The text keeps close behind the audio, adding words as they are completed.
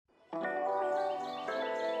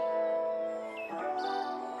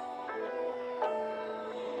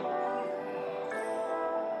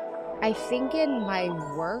I think in my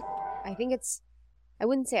work, I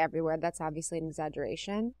wouldn't say everywhere, that's obviously an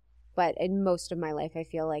exaggeration, but in most of my life, I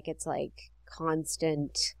feel like it's like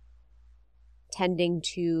constant tending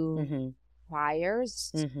to Mm-hmm.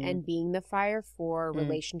 fires Mm-hmm. and being the fire for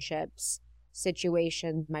relationships,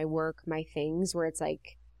 situations, my work, my things, where it's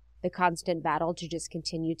like the constant battle to just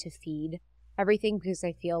continue to feed everything, because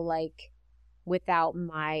I feel like without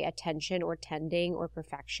my attention or tending or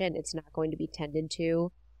perfection, it's not going to be tended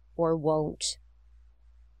to or won't.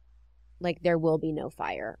 Like there will be no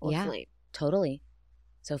fire or flame. Totally.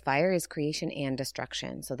 So fire is creation and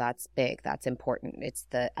destruction. So that's big. That's important. It's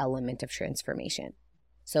the element of transformation.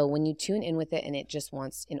 So when you tune in with it and it just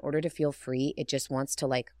wants, in order to feel free, it just wants to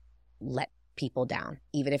like let people down,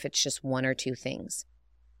 even if it's just one or two things.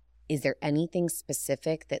 Is there anything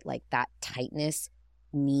specific that like that tightness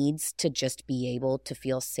needs to just be able to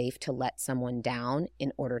feel safe to let someone down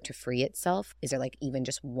in order to free itself? Is there like even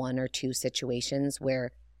just one or two situations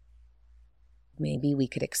where maybe we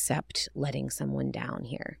could accept letting someone down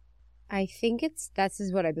here? I think this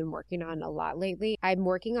is what I've been working on a lot lately. I'm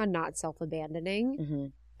working on not self-abandoning Mm-hmm.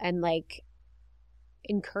 and like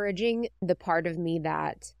encouraging the part of me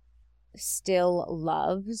that still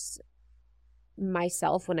loves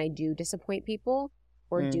myself when I do disappoint people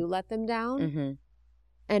or do let them down. Mm-hmm.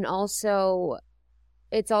 And also,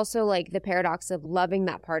 it's also like the paradox of loving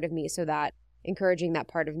that part of me, so that encouraging that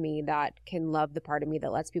part of me that can love the part of me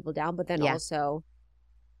that lets people down, but then also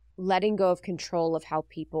letting go of control of how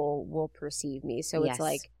people will perceive me. So it's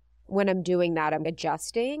like when I'm doing that, I'm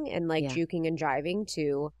adjusting and like juking and jiving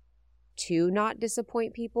to not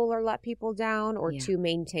disappoint people or let people down, or to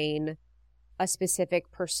maintain a specific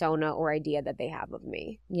persona or idea that they have of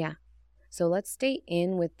me. Yeah. So let's stay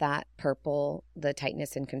in with that purple, the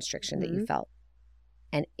tightness and constriction that you felt.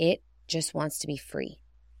 And it just wants to be free.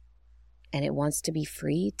 And it wants to be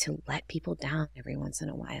free to let people down every once in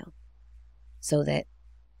a while, so that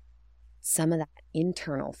some of that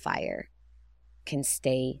internal fire can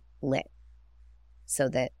stay lit, so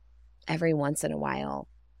that every once in a while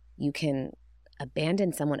you can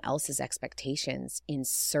abandon someone else's expectations in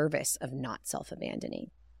service of not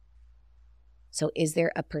self-abandoning. So is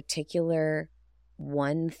there a particular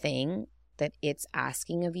one thing that it's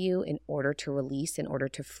asking of you in order to release, in order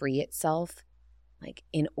to free itself? Like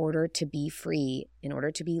in order to be free, in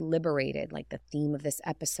order to be liberated, like the theme of this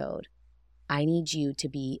episode, I need you to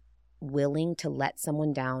be willing to let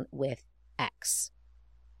someone down with X.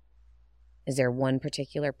 Is there one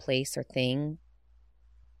particular place or thing?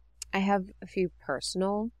 I have a few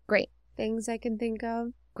personal things I can think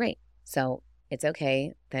of. Great. So it's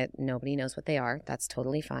okay that nobody knows what they are. That's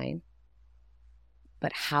totally fine.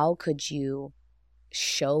 But how could you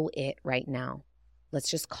show it right now? Let's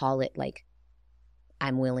just call it like,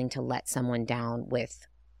 I'm willing to let someone down with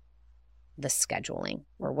the scheduling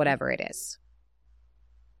or whatever it is.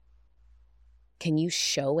 Can you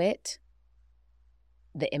show it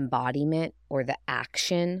the embodiment or the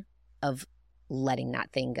action of letting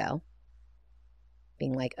that thing go?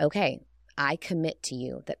 Being like, okay, I commit to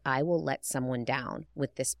you that I will let someone down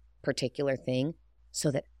with this particular thing so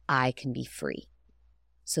that I can be free,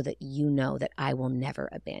 so that you know that I will never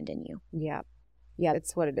abandon you. Yeah. Yeah,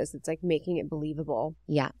 it's what it is. It's like making it believable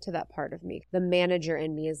to that part of me. The manager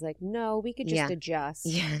in me is like, no, we could just adjust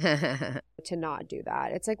to not do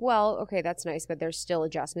that. It's like, well, okay, that's nice, but there's still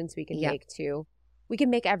adjustments we can make too. We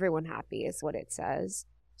can make everyone happy is what it says.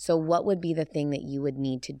 So what would be the thing that you would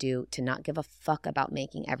need to do to not give a fuck about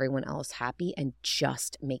making everyone else happy and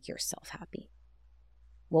just make yourself happy?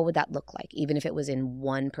 What would that look like, even if it was in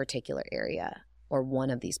one particular area or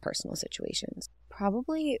one of these personal situations?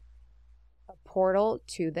 Probably a portal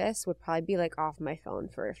to this would probably be like off my phone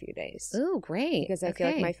for a few days. Oh, great. Because I feel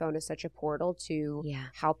like my phone is such a portal to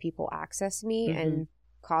how people access me and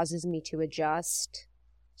causes me to adjust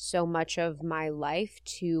so much of my life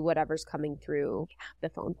to whatever's coming through the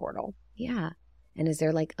phone portal. Yeah. And is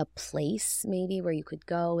there like a place maybe where you could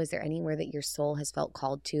go? Is there anywhere that your soul has felt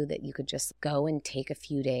called to that you could just go and take a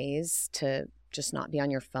few days to just not be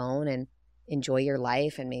on your phone and enjoy your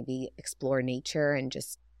life and maybe explore nature and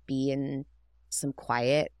just be in some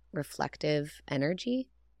quiet, reflective energy?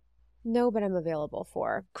 No, but I'm available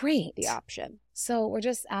for the option. So we're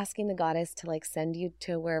just asking the goddess to like send you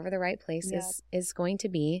to wherever the right place is going to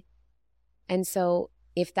be. And so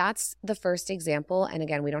if that's the first example, and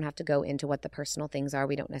again, we don't have to go into what the personal things are.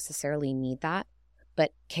 We don't necessarily need that.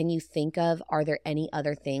 But can you think of, are there any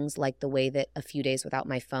other things like the way that a few days without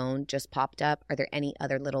my phone just popped up? Are there any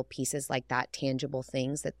other little pieces like that, tangible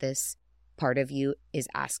things that this part of you is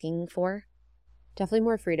asking for? Definitely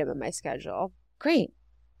more freedom in my schedule. Great.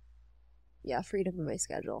 Yeah, freedom in my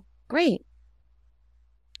schedule. Great.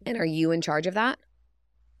 And are you in charge of that?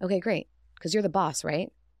 Okay, great. Because you're the boss,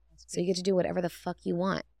 right? So you get to do whatever the fuck you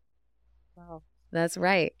want. Wow. That's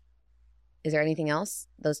right. Is there anything else?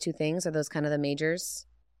 Those two things, are those kind of the majors?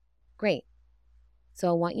 Great. So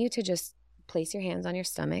I want you to just place your hands on your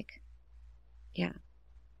stomach. Yeah.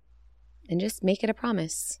 And just make it a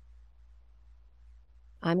promise.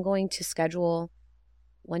 I'm going to schedule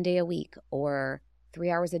 1 day a week or 3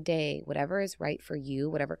 hours a day, whatever is right for you,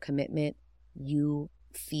 whatever commitment you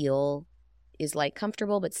feel is like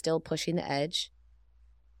comfortable but still pushing the edge.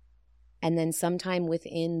 And then sometime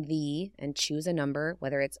within and choose a number,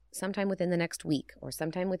 whether it's sometime within the next week or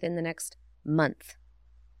sometime within the next month,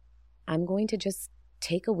 I'm going to just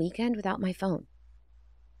take a weekend without my phone.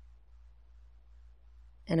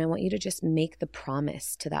 And I want you to just make the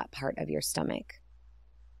promise to that part of your stomach.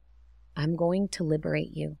 I'm going to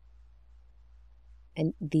liberate you.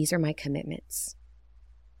 And these are my commitments.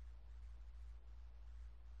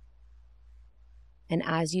 And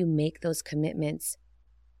as you make those commitments,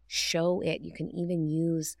 show it. You can even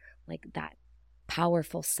use like that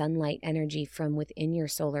powerful sunlight energy from within your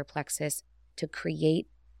solar plexus to create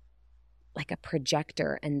like a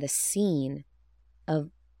projector and the scene of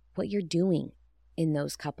what you're doing in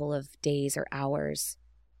those couple of days or hours,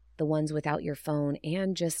 the ones without your phone,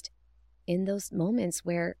 and just in those moments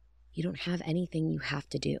where you don't have anything you have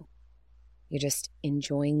to do. You're just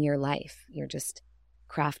enjoying your life. You're just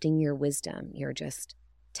crafting your wisdom. You're just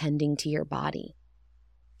tending to your body,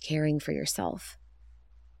 caring for yourself.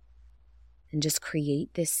 And just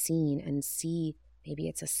create this scene and see, maybe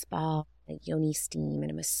it's a spa, like yoni steam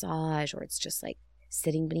and a massage, or it's just like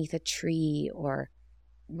sitting beneath a tree or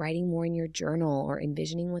writing more in your journal or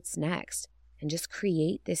envisioning what's next. And just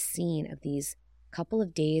create this scene of these couple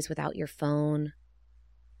of days without your phone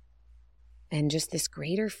and just this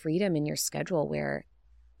greater freedom in your schedule where,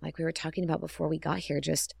 like we were talking about before we got here,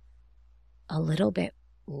 just a little bit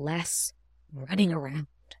less running around.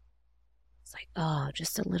 It's like, oh,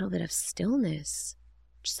 just a little bit of stillness,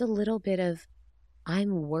 just a little bit of,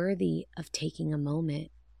 I'm worthy of taking a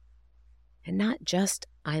moment. And not just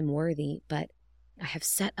I'm worthy, but I have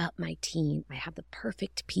set up my team. I have the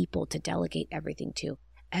perfect people to delegate everything to.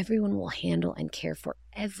 Everyone will handle and care for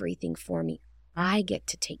everything for me. I get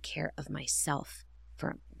to take care of myself for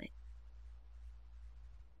a moment.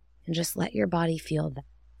 And just let your body feel that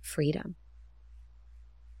freedom.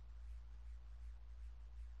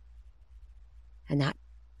 And that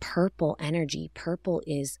purple energy, purple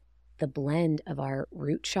is the blend of our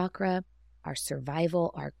root chakra, our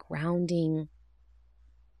survival, our grounding,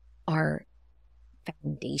 our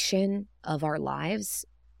foundation of our lives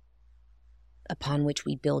upon which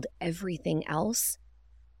we build everything else,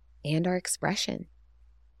 and our expression,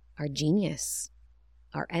 our genius,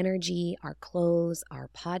 our energy, our clothes, our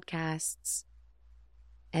podcasts,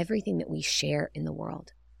 everything that we share in the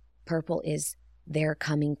world. Purple is their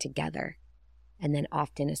coming together, and then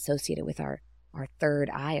often associated with our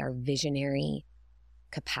third eye, our visionary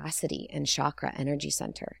capacity and chakra energy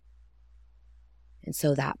center. And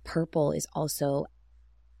so that purple is also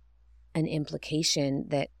an implication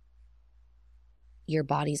that your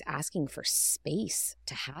body's asking for space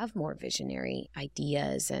to have more visionary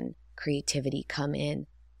ideas and creativity come in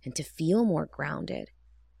and to feel more grounded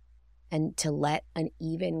and to let an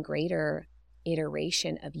even greater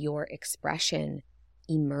iteration of your expression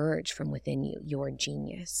emerge from within you, your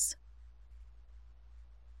genius.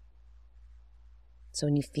 So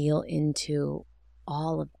when you feel into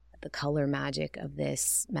all of the color magic of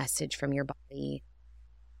this message from your body,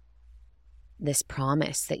 this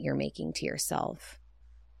promise that you're making to yourself,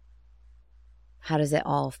 how does it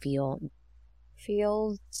all feel?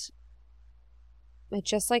 Feels, it's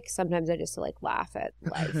just like sometimes I just like laugh at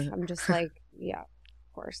life. I'm just like, yeah,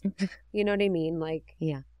 of course. You know what I mean? Like,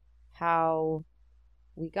 yeah, how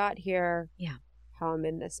we got here. Yeah. How I'm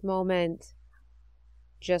in this moment.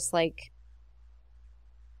 Just like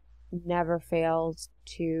never fails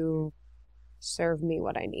to serve me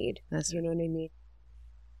what I need. That's you know what I mean?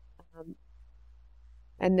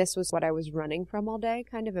 And this was what I was running from all day,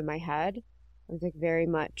 kind of in my head. I was like very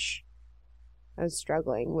much, I was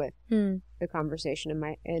struggling with the conversation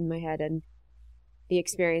in my head and the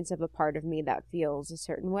experience of a part of me that feels a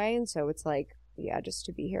certain way. And so it's like, yeah, just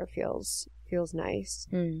to be here feels nice.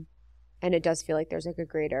 And it does feel like there's like a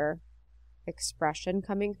greater expression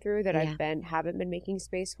coming through that I haven't been making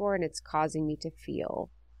space for, and it's causing me to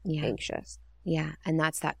feel anxious. Yeah, and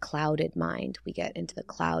that's that clouded mind. We get into the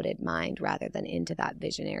clouded mind rather than into that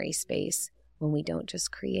visionary space when we don't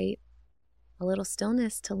just create a little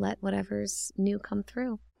stillness to let whatever's new come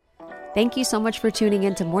through. Thank you so much for tuning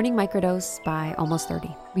in to Morning Microdose by Almost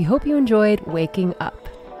 30. We hope you enjoyed waking up.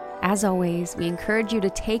 As always, we encourage you to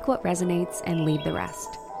take what resonates and leave the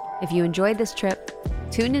rest. If you enjoyed this trip,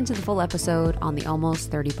 tune into the full episode on the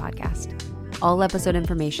Almost 30 podcast. All episode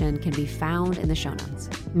information can be found in the show notes.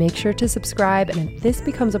 Make sure to subscribe, and if this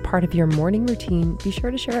becomes a part of your morning routine, be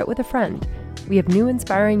sure to share it with a friend. We have new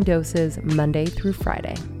inspiring doses Monday through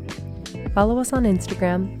Friday. Follow us on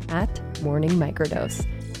Instagram at Morning Microdose,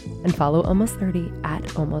 and follow Almost 30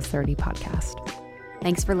 at Almost 30 Podcast.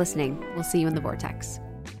 Thanks for listening. We'll see you in the vortex.